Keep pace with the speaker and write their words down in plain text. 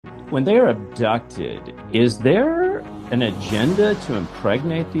When they are abducted, is there an agenda to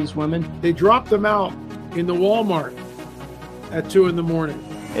impregnate these women? They drop them out in the Walmart at 2 in the morning.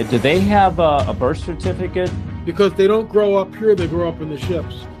 Do they have a birth certificate? Because they don't grow up here, they grow up in the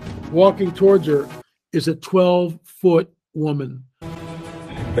ships. Walking towards her is a 12-foot woman.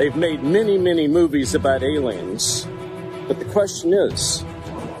 They've made many, many movies about aliens. But the question is,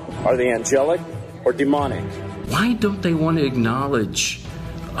 are they angelic or demonic? Why don't they want to acknowledge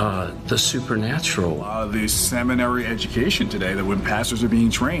the supernatural? A lot of the seminary education today, that when pastors are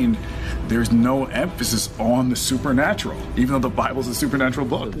being trained, there's no emphasis on the supernatural, even though the Bible's a supernatural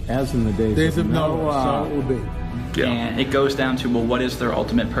book. As in the days of Noah, so it will be. Yeah. And it goes down to, well, what is their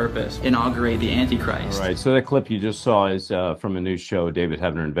ultimate purpose? Inaugurate the Antichrist. All right, so the clip you just saw is from a new show, David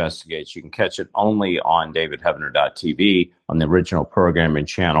Heavener Investigates. You can catch it only on davidheavener.tv on the original programming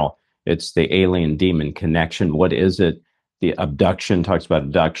channel. It's the alien demon connection. What is it? The abduction, talks about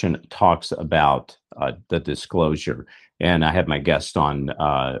abduction, talks about the disclosure. And I have my guest on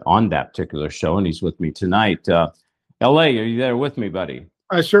that particular show, and he's with me tonight. LA, are you there with me, buddy?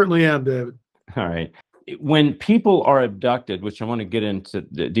 I certainly am, David. All right. When people are abducted, which I want to get into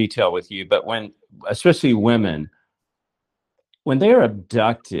the detail with you, but when, especially women, when they are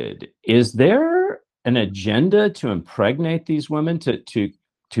abducted, is there an agenda to impregnate these women, to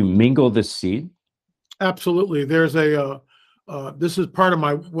mingle the seed? Absolutely. There's a this is part of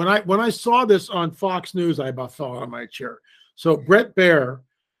my when I saw this on Fox News, I about fell out of my chair. So Brett Baer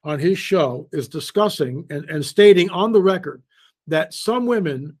on his show is discussing and stating on the record that some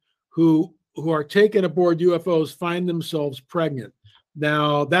women who are taken aboard UFOs find themselves pregnant.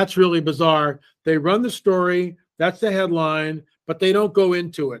 Now, that's really bizarre. They run the story, that's the headline, but they don't go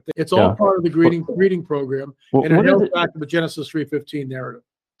into it. It's all part of the greeting program, and it goes back to the Genesis 3:15 narrative.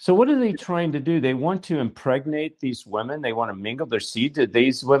 So what are they trying to do? They want to impregnate these women. They want to mingle their seed.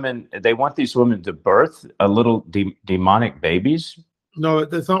 They want these women to birth a little demonic babies? No,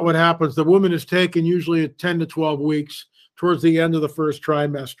 that's not what happens. The woman is taken usually at 10 to 12 weeks towards the end of the first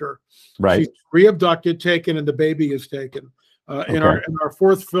trimester. Right. She's re-abducted, taken, and the baby is taken. In our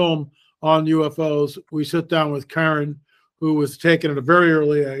fourth film on UFOs, we sit down with Karen, who was taken at a very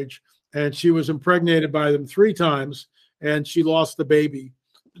early age, and she was impregnated by them 3 times, and she lost the baby.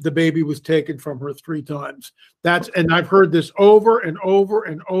 The baby was taken from her 3 times. And I've heard this over and over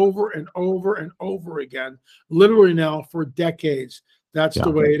and over and over and over again, literally now for decades. That's the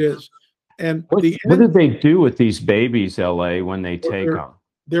way it is. And what did they do with these babies, LA, when they take them?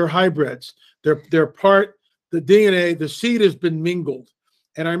 They're hybrids. They're part, the DNA, the seed has been mingled.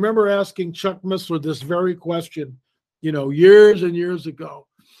 And I remember asking Chuck Missler this very question, years and years ago.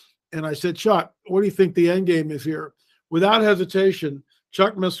 And I said, Chuck, what do you think the end game is here? Without hesitation,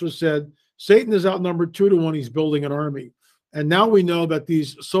 Chuck Missler said, Satan is outnumbered 2 to 1. He's building an army. And now we know that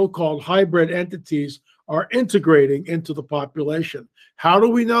these so-called hybrid entities are integrating into the population. How do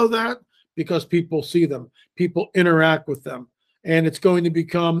we know that? Because people see them, people interact with them. And it's going to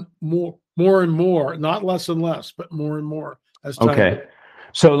become more and more, not less and less, but more and more as time goes.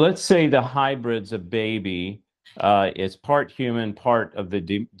 So let's say the hybrid's a baby. It's part human, part of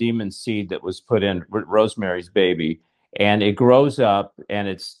the demon seed that was put in Rosemary's Baby. And it grows up and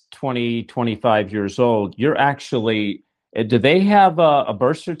it's 20, 25 years old. You're actually, do they have a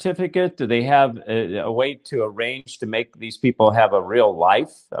birth certificate? Do they have a way to arrange to make these people have a real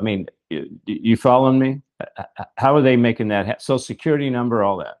life? I mean, you following me? How are they making that? Social Security number,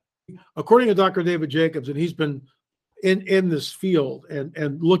 all that? According to Dr. David Jacobs, and he's been in this field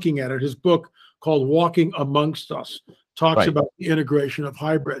and looking at it, his book called Walking Amongst Us talks about the integration of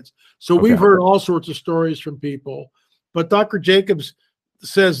hybrids. So we've heard all sorts of stories from people. But Dr. Jacobs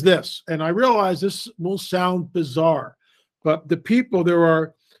says this, and I realize this will sound bizarre, but when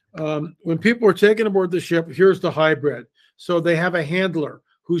people are taken aboard the ship, here's the hybrid. So they have a handler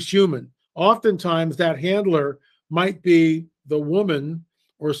who's human. Oftentimes that handler might be the woman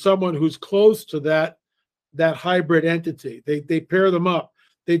or someone who's close to that hybrid entity. They pair them up.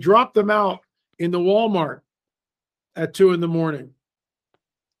 They drop them out in the Walmart at 2 in the morning.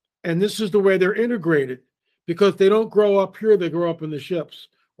 And this is the way they're integrated. Because they don't grow up here, they grow up in the ships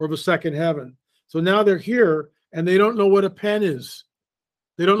or the second heaven. So now they're here and they don't know what a pen is.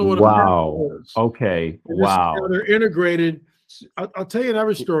 They don't know what a pen is. Okay. Wow. They're integrated. I'll tell you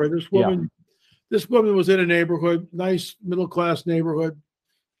another story. This woman was in a neighborhood, nice middle-class neighborhood.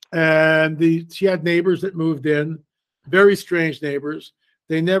 And she had neighbors that moved in, very strange neighbors.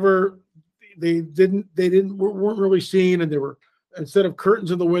 They weren't really seen. And they were, instead of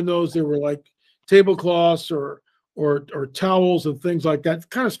curtains in the windows, they were like tablecloths or towels and things like that. It's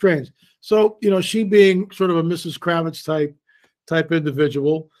kind of strange. So, she being sort of a Mrs. Kravitz type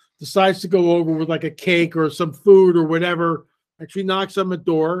individual decides to go over with like a cake or some food or whatever. And she knocks on the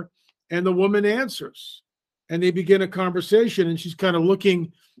door, and the woman answers. And they begin a conversation, and she's kind of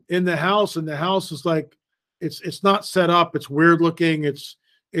looking in the house, and the house is like, it's not set up. It's weird looking. It's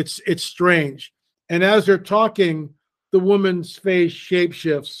strange. And as they're talking, the woman's face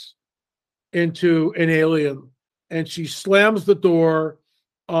shapeshifts into an alien, and she slams the door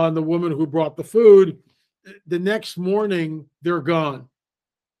on the woman who brought the food. The next morning, they're gone.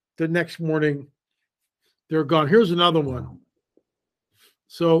 The next morning, they're gone. Here's another one.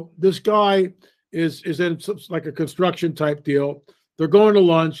 So this guy is in like a construction type deal. They're going to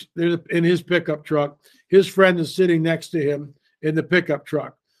lunch. They're in his pickup truck. His friend is sitting next to him in the pickup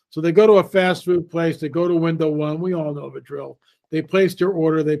truck. So they go to a fast food place. They go to window one. We all know the drill. They place their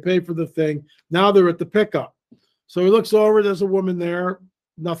order. They pay for the thing. Now they're at the pickup. So he looks over. There's a woman there.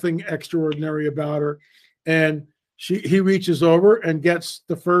 Nothing extraordinary about her. And he reaches over and gets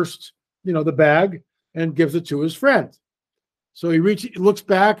the first, the bag, and gives it to his friend. So he looks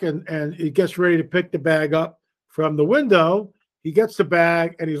back and he gets ready to pick the bag up from the window. He gets the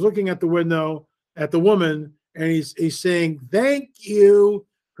bag and he's looking at the window at the woman, and he's saying, "Thank you."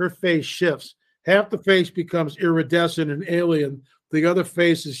 Her face shifts. Half the face becomes iridescent and alien. The other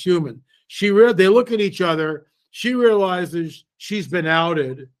face is human. They look at each other. She realizes she's been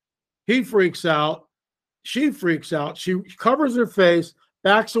outed. He freaks out. She freaks out. She covers her face,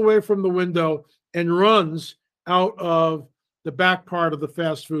 backs away from the window, and runs out of the back part of the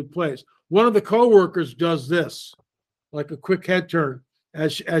fast food place. One of the coworkers does this, like a quick head turn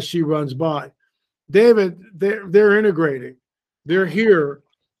as she runs by. David, they're integrating. They're here,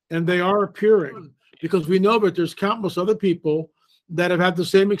 and they are appearing, because we know that there's countless other people that have had the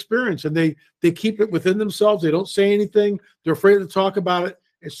same experience, and they keep it within themselves. They don't say anything. They're afraid to talk about it.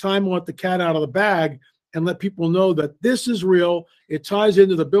 It's time to let the cat out of the bag and let people know that this is real. It ties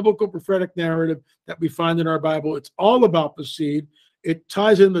into the biblical prophetic narrative that we find in our Bible. It's all about the seed. It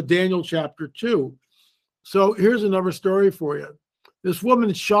ties into Daniel chapter 2. So here's another story for you. This woman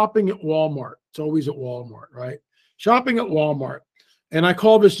is shopping at Walmart. It's always at Walmart, right? Shopping at Walmart. And I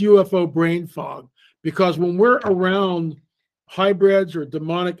call this UFO brain fog, because when we're around hybrids or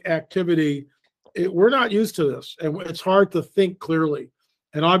demonic activity, we're not used to this, and it's hard to think clearly.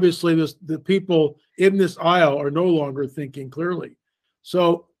 And obviously the people in this aisle are no longer thinking clearly.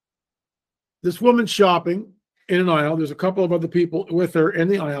 So this woman's shopping in an aisle. There's a couple of other people with her in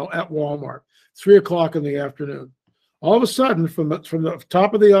the aisle at Walmart, 3 o'clock in the afternoon. All of a sudden, from the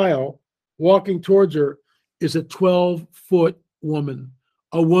top of the aisle, walking towards her is a 12-foot woman,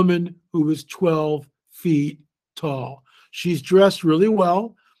 a woman who is 12 feet tall. She's dressed really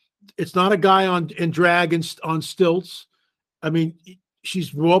well. It's not a guy in drag and on stilts. I mean,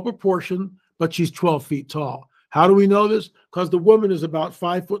 she's well proportioned, but she's 12 feet tall. How do we know this? Because the woman is about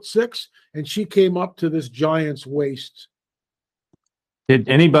 5'6", and she came up to this giant's waist. Did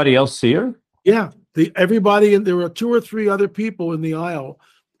anybody else see her? Yeah, everybody, and there were 2 or 3 other people in the aisle.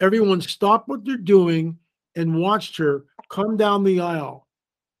 Everyone stopped what they're doing and watched her come down the aisle.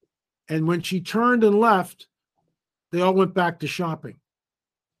 And when she turned and left, they all went back to shopping.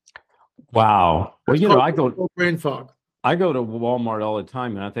 Wow. Well, I go brain fog. I go to Walmart all the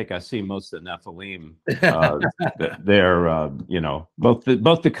time, and I think I see most of the Nephilim there.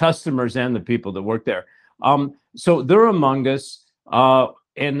 Both the customers and the people that work there. So they're among us.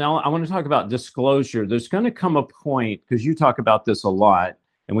 And now I want to talk about disclosure. There's going to come a point, because you talk about this a lot,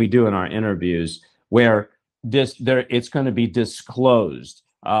 and we do in our interviews, where it's going to be disclosed.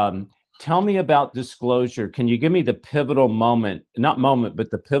 Tell me about disclosure. Can you give me the pivotal moment, but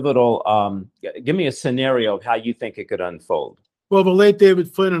the pivotal, give me a scenario of how you think it could unfold. Well, the late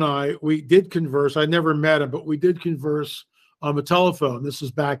David Flynn and I, we did converse. I never met him, but we did converse on the telephone. This is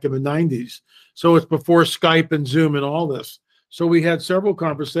back in the 90s. So it's before Skype and Zoom and all this. So we had several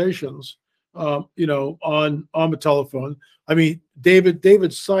conversations, on the telephone. I mean,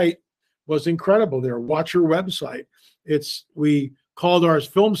 David's site was incredible there. Watcher website. We called our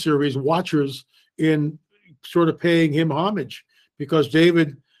film series Watchers, in sort of paying him homage, because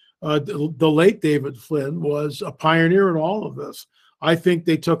David, the late David Flynn, was a pioneer in all of this. I think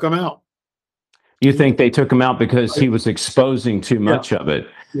they took him out. You think they took him out because he was exposing too much of it?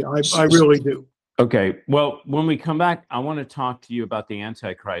 Yeah, I really do. Okay. Well, when we come back, I want to talk to you about the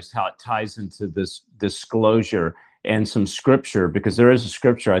Antichrist, how it ties into this disclosure, and some scripture, because there is a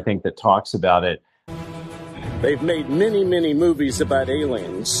scripture, I think, that talks about it. They've made many, many movies about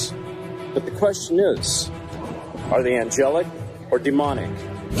aliens, but the question is, are they angelic or demonic?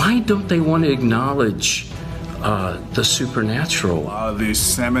 Why don't they want to acknowledge the supernatural. The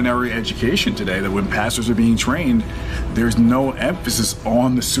seminary education today, that when pastors are being trained, there's no emphasis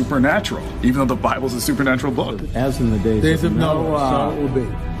on the supernatural, even though the Bible's a supernatural book. As in the days of Noah, so it will be.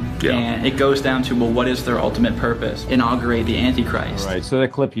 And it goes down to, well, what is their ultimate purpose? Inaugurate the Antichrist. All right. So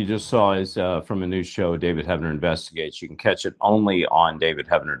that clip you just saw is from a new show, David Heavener Investigates. You can catch it only on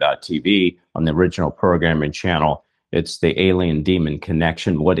davidheavener.tv on the original programming channel. It's the alien demon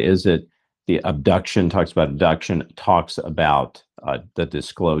connection. What is it? The abduction talks about abduction, talks about the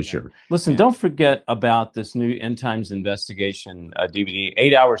disclosure. Listen, don't forget about this new End Times Investigation DVD,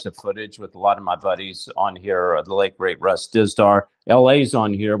 8 hours of footage with a lot of my buddies on here, the late great Russ Dizdar. LA's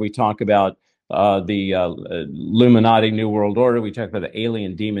on here. We talk about the Illuminati New World Order. We talk about the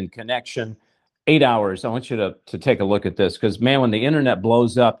alien demon connection. 8 hours. I want you to take a look at this because, man, when the internet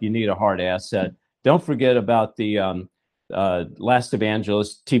blows up, you need a hard asset. Don't forget about the Last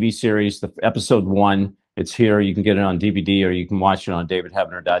Evangelist TV series, the episode 1. It's here. You can get it on DVD or you can watch it on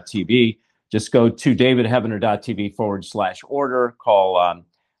davidheavener.tv. Just go to davidheavener.tv/order, call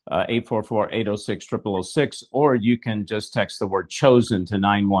 844-806-0006, or you can just text the word chosen to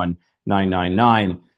 91999.